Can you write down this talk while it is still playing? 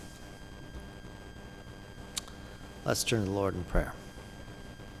Let's turn to the Lord in prayer.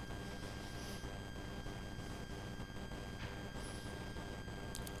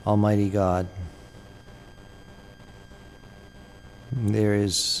 Almighty God, there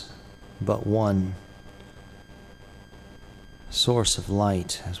is but one source of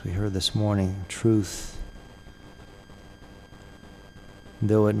light, as we heard this morning, truth.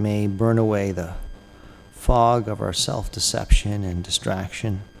 Though it may burn away the fog of our self-deception and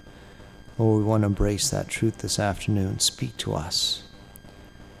distraction, Lord, we want to embrace that truth this afternoon. Speak to us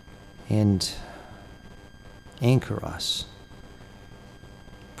and anchor us.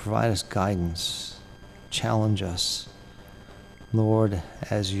 Provide us guidance. Challenge us, Lord,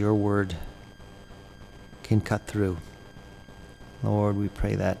 as your word can cut through. Lord, we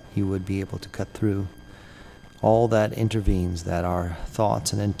pray that you would be able to cut through all that intervenes, that our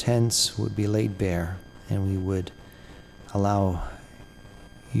thoughts and intents would be laid bare, and we would allow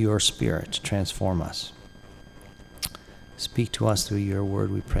your Spirit to transform us. Speak to us through your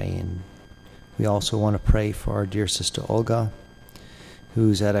word, we pray. And we also want to pray for our dear sister Olga,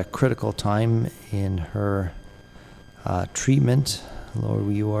 who's at a critical time in her treatment. Lord,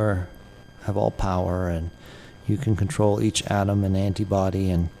 you have all power, and you can control each atom and antibody,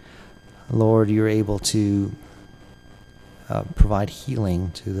 and Lord, you're able to provide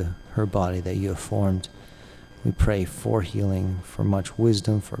healing to her body that you have formed. We pray for healing, for much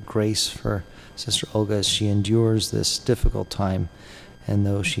wisdom, for grace for Sister Olga as she endures this difficult time. And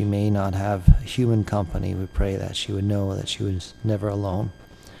though she may not have human company, we pray that she would know that she was never alone,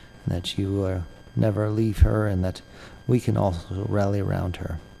 and that you will never leave her, and that we can also rally around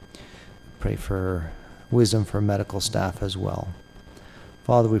her. We pray for wisdom for medical staff as well.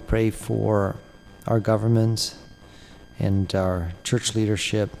 Father, we pray for our government and our church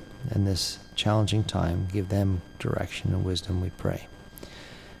leadership in this challenging time. Give them direction and wisdom, we pray.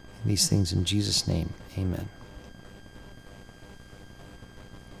 These things in Jesus' name, amen.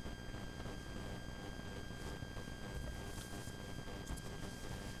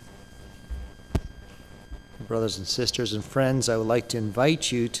 Brothers and sisters and friends, I would like to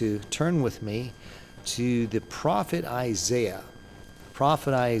invite you to turn with me to the prophet Isaiah.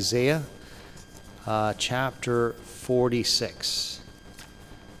 Prophet Isaiah, chapter 46.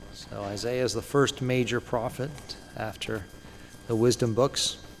 So Isaiah is the first major prophet after the wisdom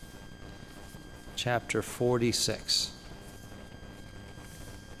books. Chapter 46.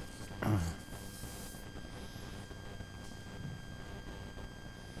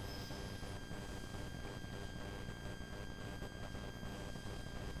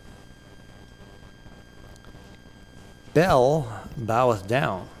 Bel boweth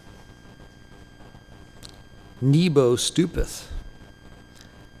down, Nebo stoopeth.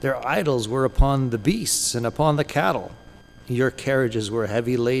 Their idols were upon the beasts and upon the cattle. Your carriages were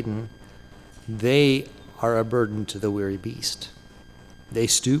heavy laden. They are a burden to the weary beast. They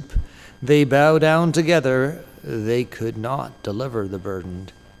stoop, they bow down together. They could not deliver the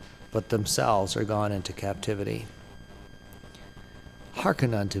burdened, but themselves are gone into captivity.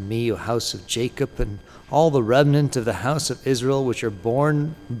 Hearken unto me, O house of Jacob, and all the remnant of the house of Israel, which are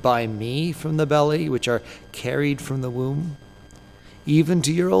born by me from the belly, which are carried from the womb. Even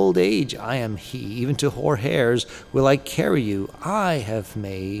to your old age I am he, even to hoar hairs will I carry you. I have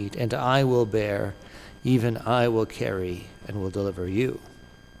made, and I will bear, even I will carry, and will deliver you.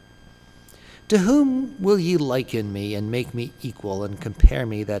 To whom will ye liken me, and make me equal, and compare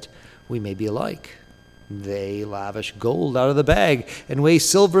me, that we may be alike? They lavish gold out of the bag, and weigh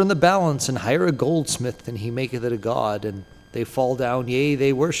silver in the balance, and hire a goldsmith, and he maketh it a god, and they fall down, yea,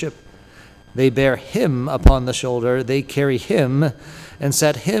 they worship. They bear him upon the shoulder, they carry him, and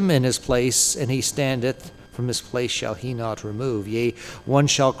set him in his place, and he standeth, from his place shall he not remove. Yea, one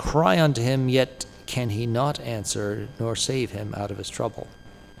shall cry unto him, yet can he not answer, nor save him out of his trouble.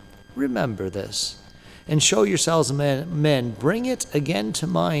 Remember this, and show yourselves men. Bring it again to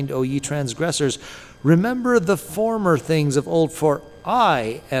mind, O ye transgressors. Remember the former things of old, for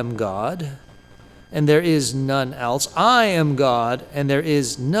I am God, and there is none else. I am God, and there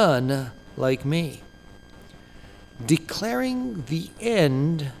is none like me, declaring the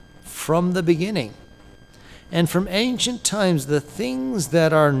end from the beginning, and from ancient times the things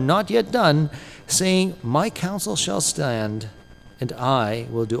that are not yet done, saying, my counsel shall stand, and I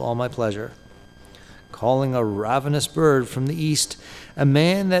will do all my pleasure. Calling a ravenous bird from the east, a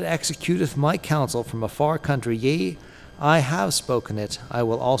man that executeth my counsel from a far country. Yea, I have spoken it, I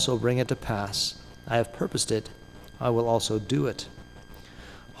will also bring it to pass. I have purposed it, I will also do it.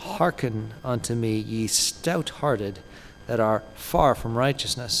 Hearken unto me, ye stout-hearted, that are far from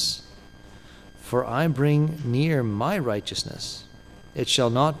righteousness. For I bring near my righteousness. It shall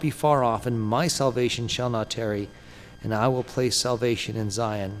not be far off, and my salvation shall not tarry. and I will place salvation in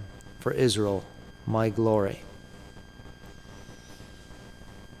Zion for Israel, my glory.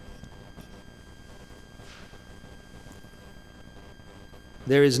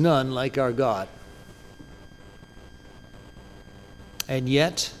 There is none like our God. And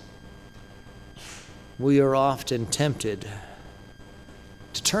yet, we are often tempted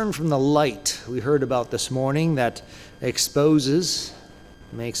to turn from the light we heard about this morning that exposes,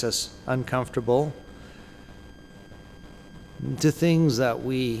 makes us uncomfortable, to things that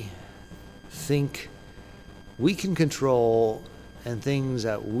we think we can control and things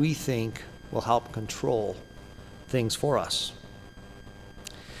that we think will help control things for us.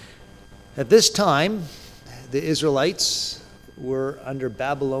 At this time, the Israelites were under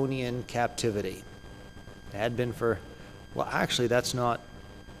Babylonian captivity. They had been for, well, actually, that's not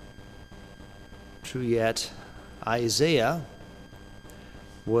true yet. Isaiah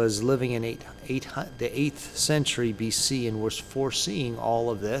was living in the 8th century BC and was foreseeing all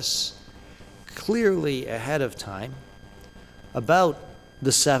of this clearly ahead of time, about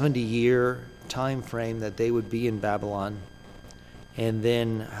the 70-year time frame that they would be in Babylon, and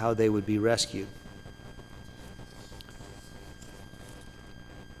then how they would be rescued.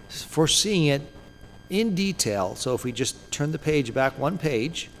 Foreseeing it in detail, so if we just turn the page back one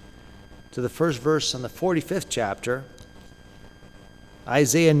page to the first verse on the 45th chapter,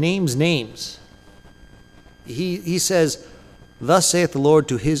 Isaiah names names. He says, "Thus saith the Lord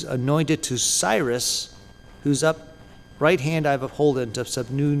to his anointed, to Cyrus, whose right hand I have upholden to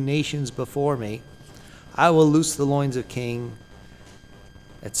subdue nations before me. I will loose the loins of king,"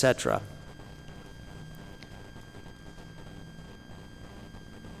 etc.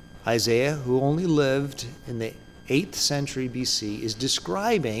 Isaiah, who only lived in the 8th century BC, is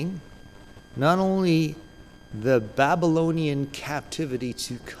describing not only the Babylonian captivity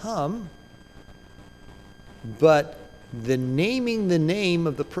to come, but naming the name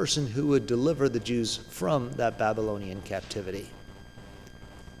of the person who would deliver the Jews from that Babylonian captivity.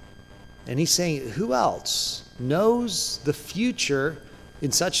 And he's saying, who else knows the future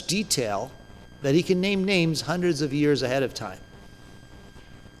in such detail that he can name names hundreds of years ahead of time?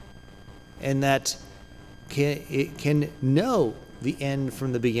 And that can know the end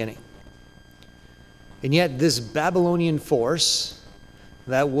from the beginning. And yet this Babylonian force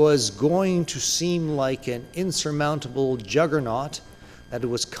that was going to seem like an insurmountable juggernaut that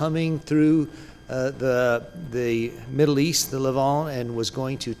was coming through the Middle East, the Levant, and was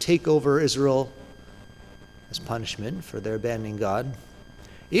going to take over Israel as punishment for their abandoning God,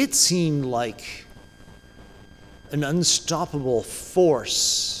 it seemed like an unstoppable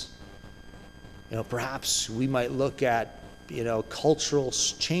force. Perhaps we might look at cultural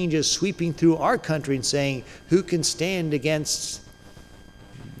changes sweeping through our country and saying, who can stand against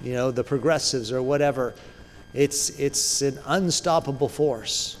the progressives or whatever? It's an unstoppable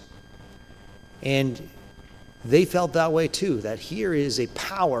force. And they felt that way too, that here is a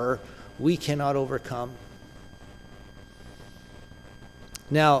power we cannot overcome.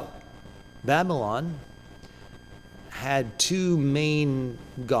 Now, Babylon had two main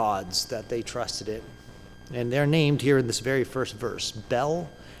gods that they trusted in. And they're named here in this very first verse, Bel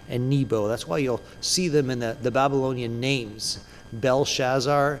and Nebo. That's why you'll see them in the Babylonian names.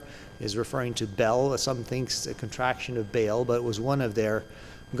 Belshazzar is referring to Bel. Some think it's a contraction of Baal, but it was one of their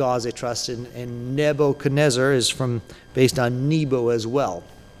gods they trusted. And Nebuchadnezzar is based on Nebo as well.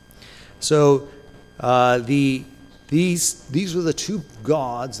 So these were the two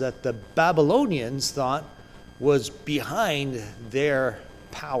gods that the Babylonians thought was behind their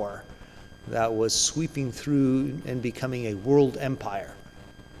power, that was sweeping through and becoming a world empire,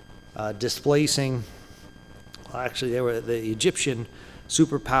 displacing, actually they were the Egyptian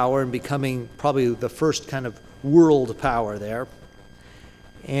superpower and becoming probably the first kind of world power there.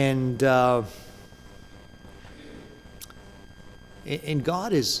 And God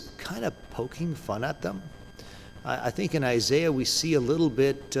is kind of poking fun at them. I think in Isaiah we see a little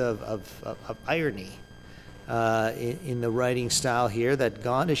bit of irony in the writing style here, that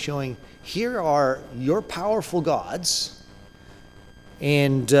God is showing, here are your powerful gods,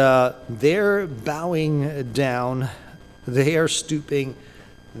 and they're bowing down, they are stooping,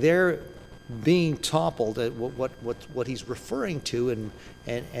 they're being toppled. What he's referring to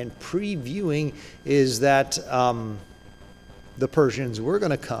and previewing is that the Persians were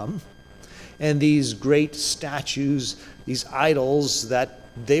going to come, and these great statues, these idols that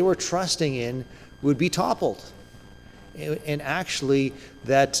they were trusting in, would be toppled, and actually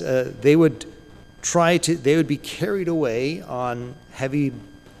that they would be carried away on heavy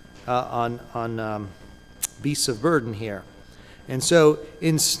on beasts of burden here. And so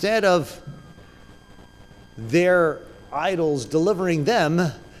instead of their idols delivering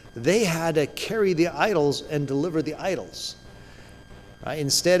them, they had to carry the idols and deliver the idols. Right?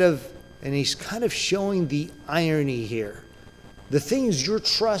 And he's kind of showing the irony here. The things you're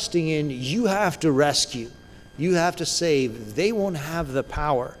trusting in, you have to rescue. You have to save. They won't have the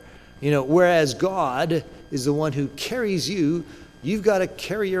power. Whereas God is the one who carries you. You've got to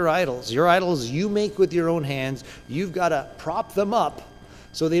carry your idols. Your idols you make with your own hands. You've got to prop them up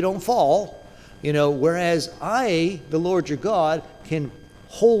so they don't fall. Whereas I, the Lord your God, can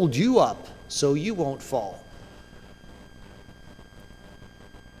hold you up so you won't fall.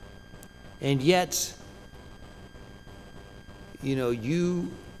 And yet,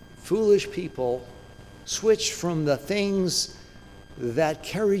 you foolish people switch from the things that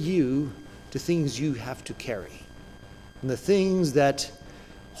carry you to things you have to carry. And the things that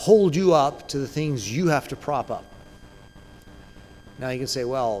hold you up to the things you have to prop up. Now you can say,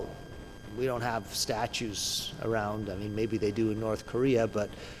 well, we don't have statues around. I mean, maybe they do in North Korea, but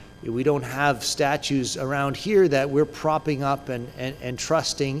we don't have statues around here that we're propping up and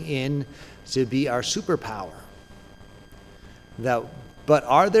trusting in to be our superpower. But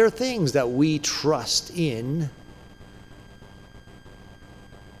are there things that we trust in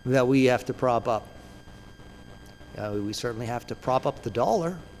that we have to prop up? We certainly have to prop up the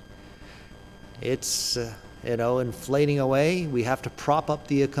dollar. It's, inflating away. We have to prop up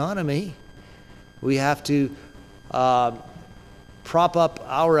the economy. We have to prop up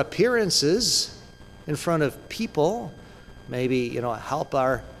our appearances in front of people. Maybe, help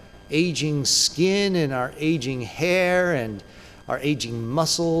our aging skin and our aging hair and our aging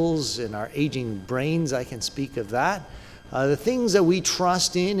muscles and our aging brains. I can speak of that. The things that we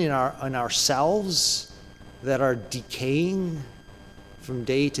trust in ourselves that are decaying from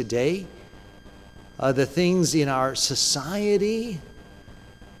day to day. The things in our society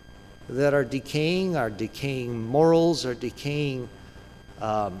that are decaying, our decaying morals, our decaying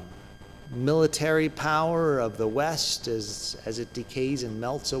military power of the West as it decays and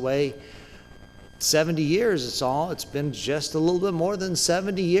melts away. 70 years, it's been just a little bit more than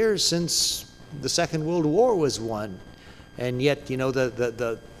 70 years since the Second World War was won. And yet,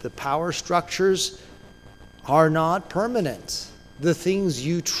 the power structures are not permanent. The things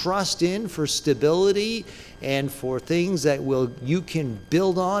you trust in for stability and for things that you can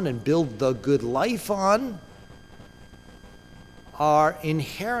build on and build the good life on are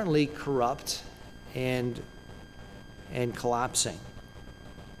inherently corrupt and collapsing.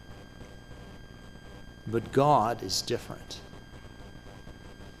 But God is different.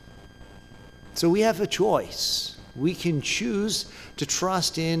 So we have a choice. We can choose to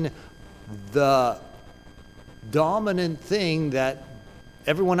trust in the dominant thing that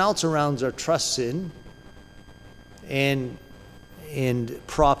everyone else around us trusts in and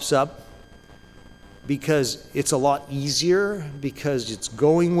props up because it's a lot easier, because it's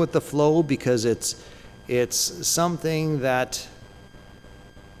going with the flow, because it's something that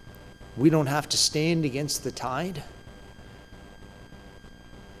we don't have to stand against the tide.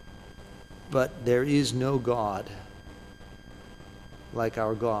 But there is no God like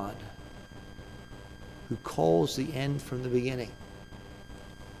our God, who calls the end from the beginning,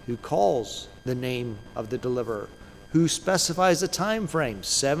 who calls the name of the deliverer, who specifies a time frame,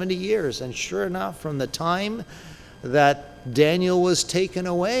 70 years. And sure enough, from the time that Daniel was taken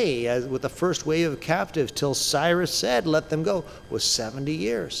away with the first wave of captives till Cyrus said, let them go, was 70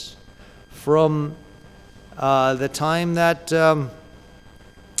 years. From the time that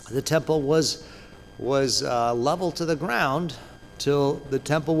the temple was leveled to the ground till the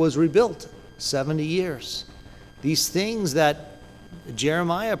temple was rebuilt, 70 years. These things that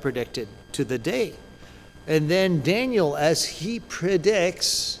Jeremiah predicted to the day. And then Daniel, as he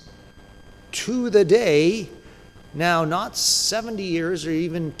predicts to the day, now not 70 years or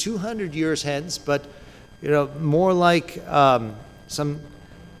even 200 years hence, but more like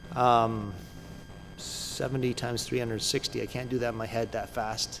 70 times 360. I can't do that in my head that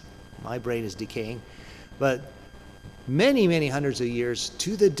fast. My brain is decaying. But many, many hundreds of years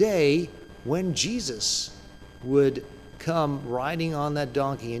to the day when Jesus would come riding on that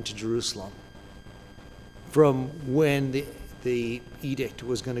donkey into Jerusalem, from when the edict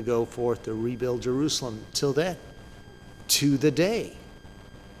was going to go forth to rebuild Jerusalem till then, to the day.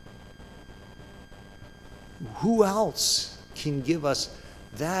 Who else can give us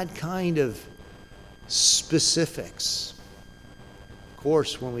that kind of specifics? Of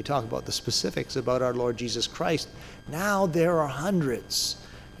course, when we talk about the specifics about our Lord Jesus Christ, now there are hundreds.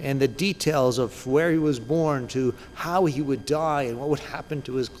 And the details of where he was born, to how he would die and what would happen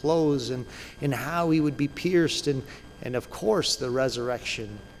to his clothes, and how he would be pierced, and of course the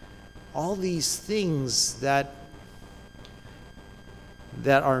resurrection. All these things that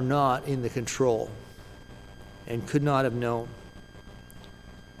that are not in the control and could not have known,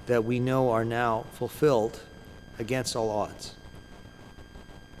 that we know are now fulfilled against all odds.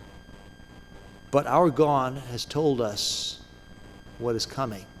 But our God has told us what is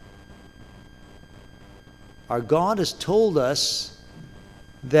coming. Our God has told us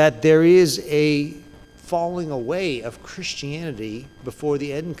that there is a falling away of Christianity before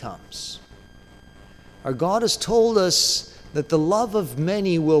the end comes. Our God has told us that the love of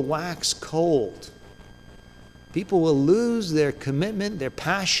many will wax cold. People will lose their commitment, their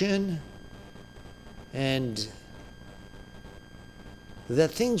passion, and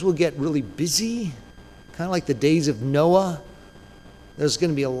that things will get really busy, kind of like the days of Noah. There's going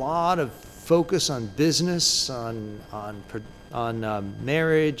to be a lot of focus on business, on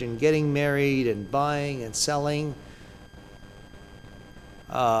marriage and getting married and buying and selling.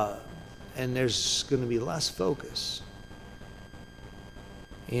 And there's going to be less focus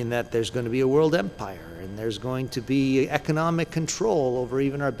in that there's going to be a world empire, and there's going to be economic control over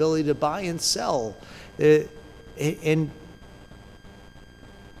even our ability to buy and sell. And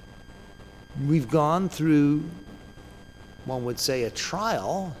we've gone through, one would say, a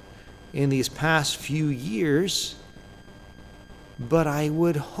trial in these past few years, but I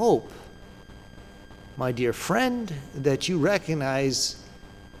would hope, my dear friend, that you recognize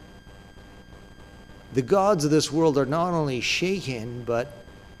the gods of this world are not only shaken, but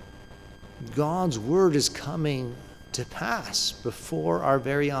God's word is coming to pass before our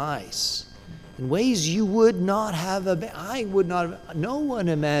very eyes in ways you would not have, no one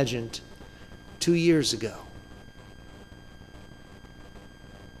imagined 2 years ago.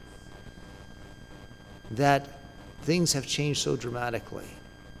 That things have changed so dramatically.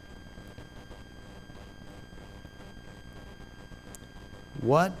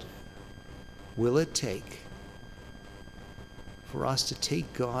 What will it take for us to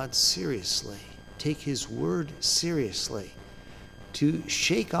take God seriously, take his word seriously, to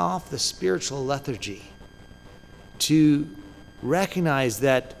shake off the spiritual lethargy, to recognize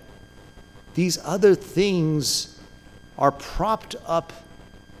that these other things are propped up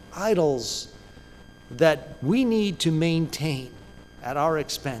idols that we need to maintain at our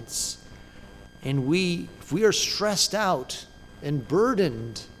expense. And if we are stressed out and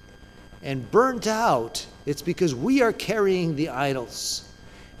burdened and burnt out, it's because we are carrying the idols,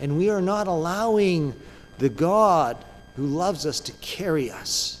 and we are not allowing the God who loves us to carry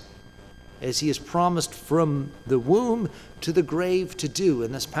us, as he has promised from the womb to the grave to do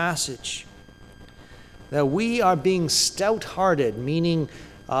in this passage. That we are being stout-hearted, meaning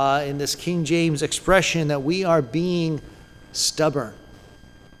in this King James expression that we are being stubborn,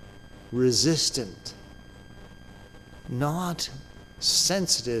 resistant, not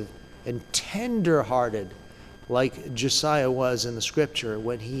sensitive and tender-hearted like Josiah was in the scripture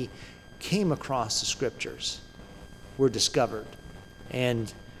when he came across the scriptures, were discovered,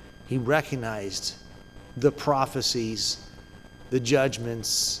 and he recognized the prophecies, the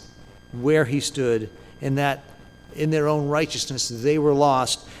judgments, where he stood, and that in their own righteousness they were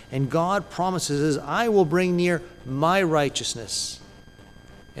lost. And God promises, I will bring near my righteousness,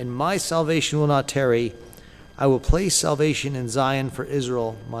 and my salvation will not tarry. I will place salvation in Zion for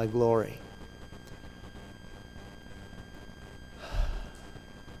Israel, my glory.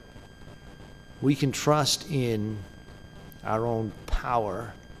 We can trust in our own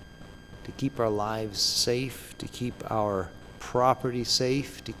power to keep our lives safe, to keep our property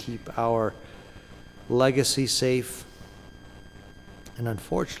safe, to keep our legacy safe. And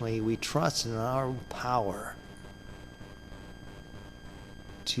unfortunately, we trust in our own power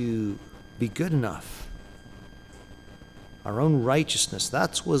to be good enough. Our own righteousness,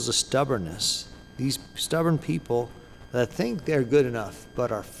 that was the stubbornness. These stubborn people that think they're good enough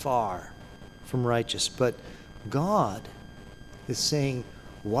but are far from righteous. But God is saying,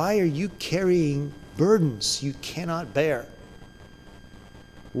 why are you carrying burdens you cannot bear?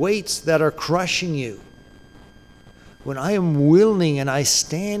 Weights that are crushing you. When I am willing and I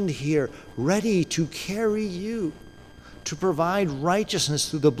stand here ready to carry you, to provide righteousness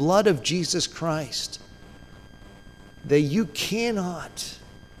through the blood of Jesus Christ, that you cannot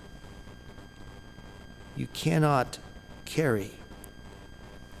carry.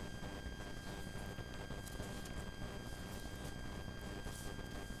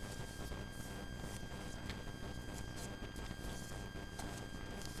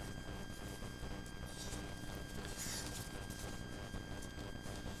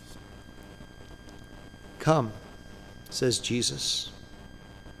 Come, says Jesus.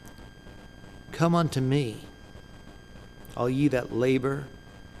 Come unto me, all ye that labor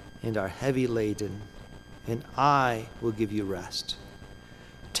and are heavy laden, and I will give you rest.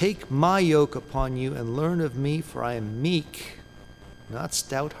 Take my yoke upon you and learn of me, for I am meek, not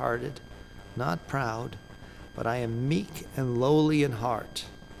stout-hearted, not proud, but I am meek and lowly in heart.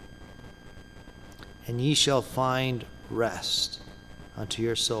 And ye shall find rest unto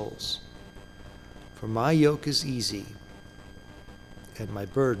your souls. For my yoke is easy, and my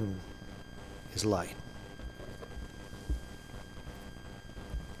burden is light.